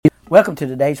Welcome to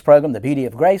today's program, The Beauty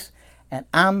of Grace, and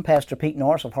I'm Pastor Pete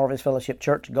Norris of Harvest Fellowship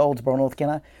Church, Goldsboro, North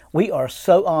Carolina. We are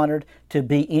so honored to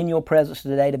be in your presence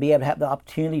today, to be able to have the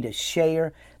opportunity to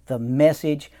share the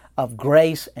message of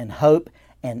grace and hope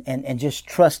and just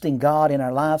trusting God in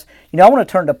our lives. You know, I want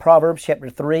to turn to Proverbs chapter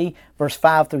 3, verse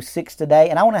 5 through 6 today,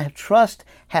 and I want to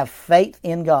have faith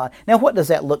in God. Now, what does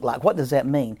that look like? What does that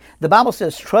mean? The Bible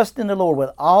says, trust in the Lord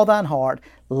with all thine heart,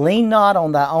 lean not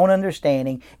on thy own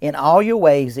understanding, in all your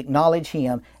ways acknowledge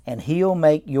Him, and He'll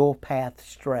make your path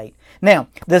straight. Now,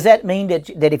 does that mean that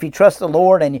if you trust the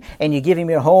Lord and you give Him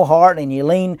your whole heart and you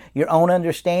lean your own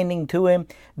understanding to Him,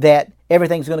 that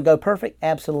everything's going to go perfect?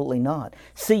 Absolutely not.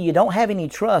 See, you don't have any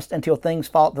trust until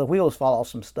the wheels fall off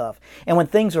some stuff. And when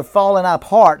things are falling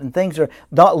apart and things are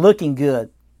not looking good,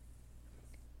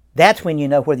 that's when you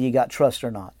know whether you got trust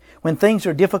or not. When things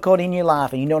are difficult in your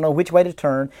life and you don't know which way to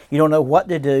turn, you don't know what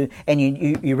to do, and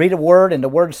you read a word and the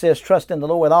word says, trust in the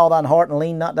Lord with all thine heart and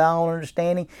lean not thy own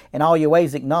understanding, in all your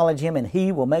ways acknowledge Him and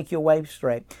He will make your way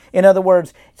straight. In other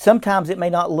words, sometimes it may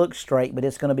not look straight, but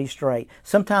it's going to be straight.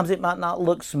 Sometimes it might not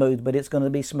look smooth, but it's going to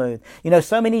be smooth. You know,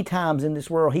 so many times in this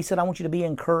world, He said, I want you to be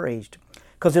encouraged.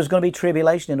 Because there's going to be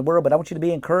tribulation in the world, but I want you to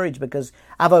be encouraged because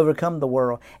I've overcome the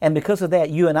world. And because of that,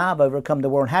 you and I have overcome the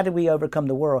world. And how did we overcome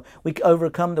the world? We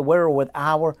overcome the world with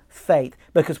our faith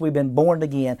because we've been born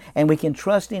again. And we can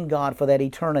trust in God for that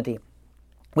eternity.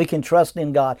 We can trust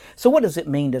in God. So what does it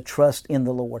mean to trust in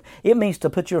the Lord? It means to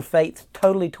put your faith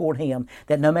totally toward Him,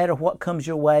 that no matter what comes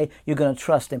your way, you're going to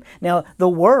trust Him. Now, the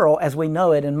world, as we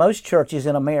know it, in most churches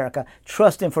in America,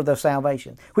 trust Him for their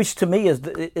salvation, which to me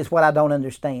is what I don't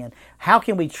understand. How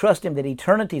can we trust Him that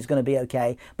eternity is going to be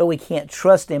okay, but we can't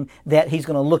trust Him that He's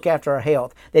going to look after our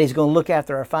health, that He's going to look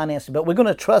after our finances, but we're going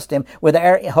to trust Him with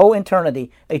our whole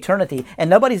eternity, and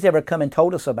nobody's ever come and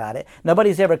told us about it.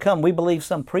 Nobody's ever come. We believe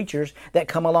some preachers that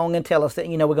come along and tell us that,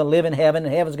 you know, we're going to live in heaven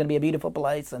and heaven's going to be a beautiful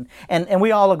place. And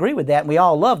we all agree with that and we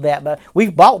all love that, but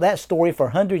we've bought that story for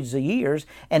hundreds of years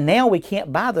and now we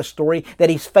can't buy the story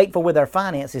that He's faithful with our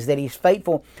finances, that He's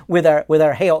faithful with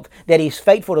our health, that He's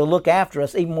faithful to look after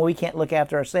us even when we can't look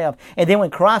after ourselves. And then when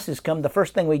crisis comes, the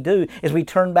first thing we do is we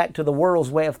turn back to the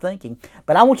world's way of thinking.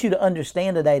 But I want you to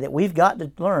understand today that we've got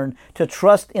to learn to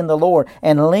trust in the Lord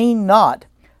and lean not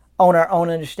on our own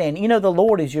understanding. You know, the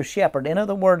Lord is your shepherd. In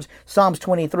other words, Psalms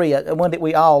 23, one that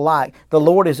we all like, the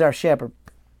Lord is our shepherd,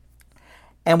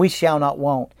 and we shall not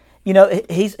want. You know,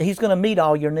 He's going to meet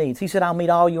all your needs. He said, I'll meet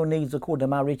all your needs according to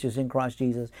my riches in Christ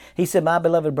Jesus. He said, my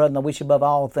beloved brethren, I wish above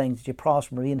all things that you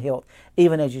prosper in health,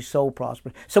 even as your soul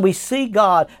prospers. So we see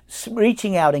God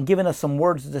reaching out and giving us some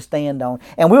words to stand on.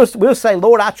 And we'll say,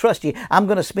 Lord, I trust you. I'm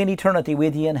going to spend eternity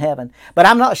with you in heaven. But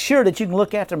I'm not sure that you can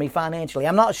look after me financially.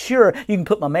 I'm not sure you can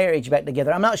put my marriage back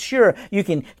together. I'm not sure you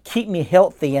can keep me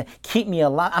healthy and keep me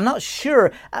alive. I'm not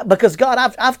sure because,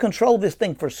 God, I've controlled this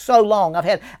thing for so long.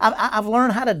 I've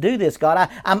learned how to do this, God.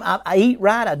 I eat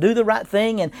right, I do the right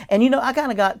thing, and you know, I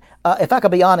kind of got, if I could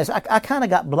be honest, I kind of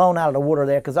got blown out of the water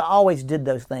there because I always did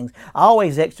those things. I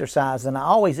always exercised and I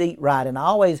always eat right and I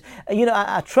always, you know,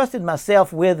 I trusted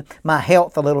myself with my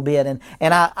health a little bit and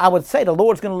I would say the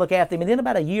Lord's going to look after me. And then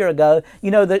about a year ago,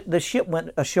 you know, the ship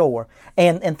went ashore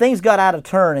and things got out of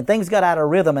turn and things got out of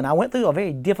rhythm and I went through a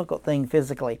very difficult thing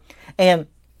physically. And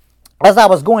as I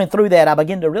was going through that, I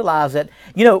began to realize that,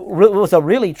 you know, was I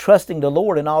really trusting the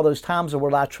Lord in all those times, or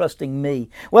were I trusting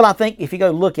me? Well, I think if you go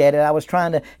look at it, I was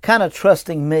trying to kind of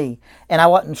trusting me, and I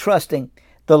wasn't trusting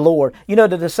the Lord. You know,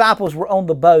 the disciples were on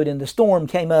the boat, and the storm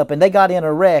came up, and they got in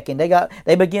a wreck, and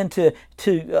they began to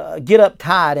get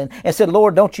uptight, and said,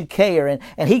 Lord, don't you care?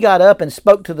 And He got up and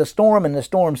spoke to the storm, and the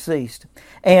storm ceased.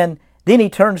 And then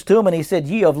He turns to them, and He said,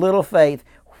 ye of little faith,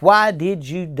 why did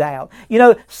you doubt? You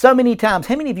know, so many times,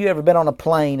 how many of you ever been on a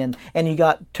plane and you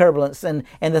got turbulence and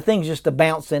the thing's just a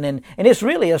bouncing and it's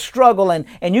really a struggle and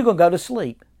you're going to go to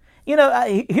sleep? You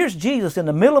know, here's Jesus in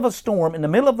the middle of a storm, in the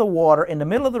middle of the water, in the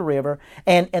middle of the river,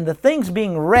 and the thing's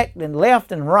being wrecked and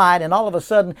left and right, and all of a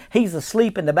sudden He's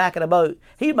asleep in the back of the boat.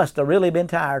 He must have really been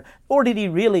tired. Or did He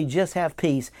really just have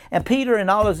peace? And Peter and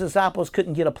all His disciples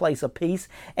couldn't get a place of peace.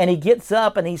 And He gets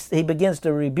up and he begins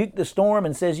to rebuke the storm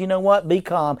and says, you know what, be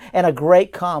calm. And a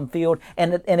great calm filled.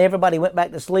 And everybody went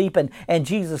back to sleep. And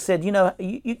Jesus said, you know,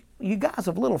 you guys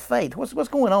of little faith, what's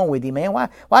going on with you, man?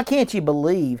 Why can't you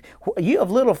believe? You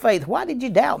of little faith. faith, why did you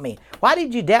doubt me? Why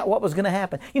did you doubt what was going to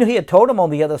happen? You know, he had told them on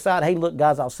the other side, hey, look,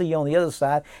 guys, I'll see you on the other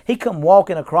side. He come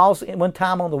walking across one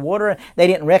time on the water. They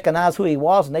didn't recognize who he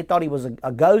was, and they thought he was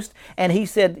a ghost. And he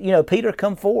said, you know, Peter,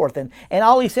 come forth. And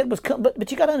all he said was, come. But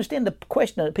you got to understand the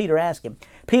question that Peter asked him.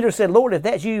 Peter said, Lord, if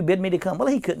that's you, bid me to come. Well,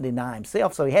 he couldn't deny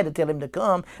himself, so he had to tell him to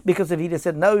come, because if he just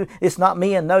said, no, it's not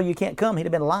me, and no, you can't come, he'd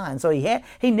have been lying. So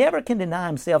he never can deny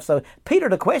himself. So Peter,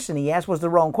 the question he asked was the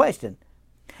wrong question.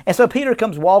 And so Peter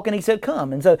comes walking, he said,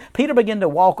 come. And so Peter began to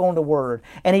walk on the Word,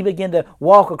 and he began to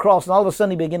walk across, and all of a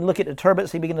sudden he began to look at the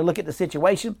turbulence, he began to look at the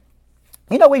situation.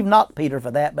 You know, we've knocked Peter for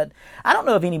that, but I don't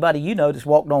know if anybody you know that's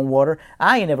walked on water.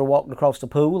 I ain't never walked across the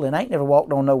pool, and I ain't never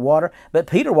walked on no water, but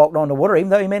Peter walked on the water. Even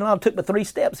though he may not have took but 3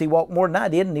 steps, he walked more than I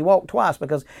did, and he walked twice,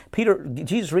 because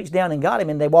Jesus reached down and got him,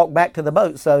 and they walked back to the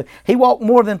boat. So he walked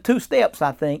more than 2 steps,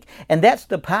 I think, and that's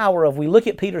the power of, we look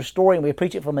at Peter's story and we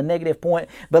preach it from a negative point,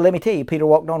 but let me tell you, Peter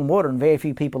walked on water, and very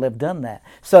few people have done that.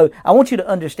 So I want you to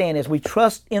understand, as we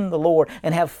trust in the Lord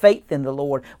and have faith in the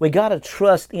Lord, we got to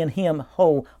trust in Him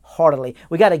wholeheartedly.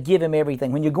 We got to give Him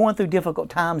everything. When you're going through difficult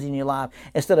times in your life,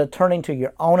 instead of turning to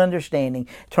your own understanding,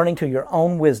 turning to your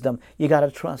own wisdom, you got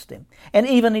to trust Him. And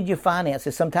even in your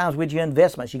finances, sometimes with your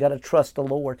investments, you got to trust the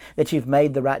Lord that you've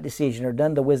made the right decision or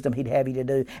done the wisdom He'd have you to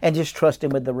do, and just trust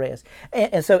Him with the rest.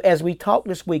 And so as we talk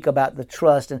this week about the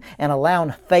trust and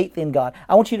allowing faith in God,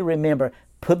 I want you to remember,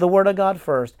 put the Word of God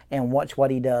first and watch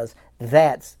what He does.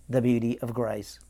 That's the beauty of grace.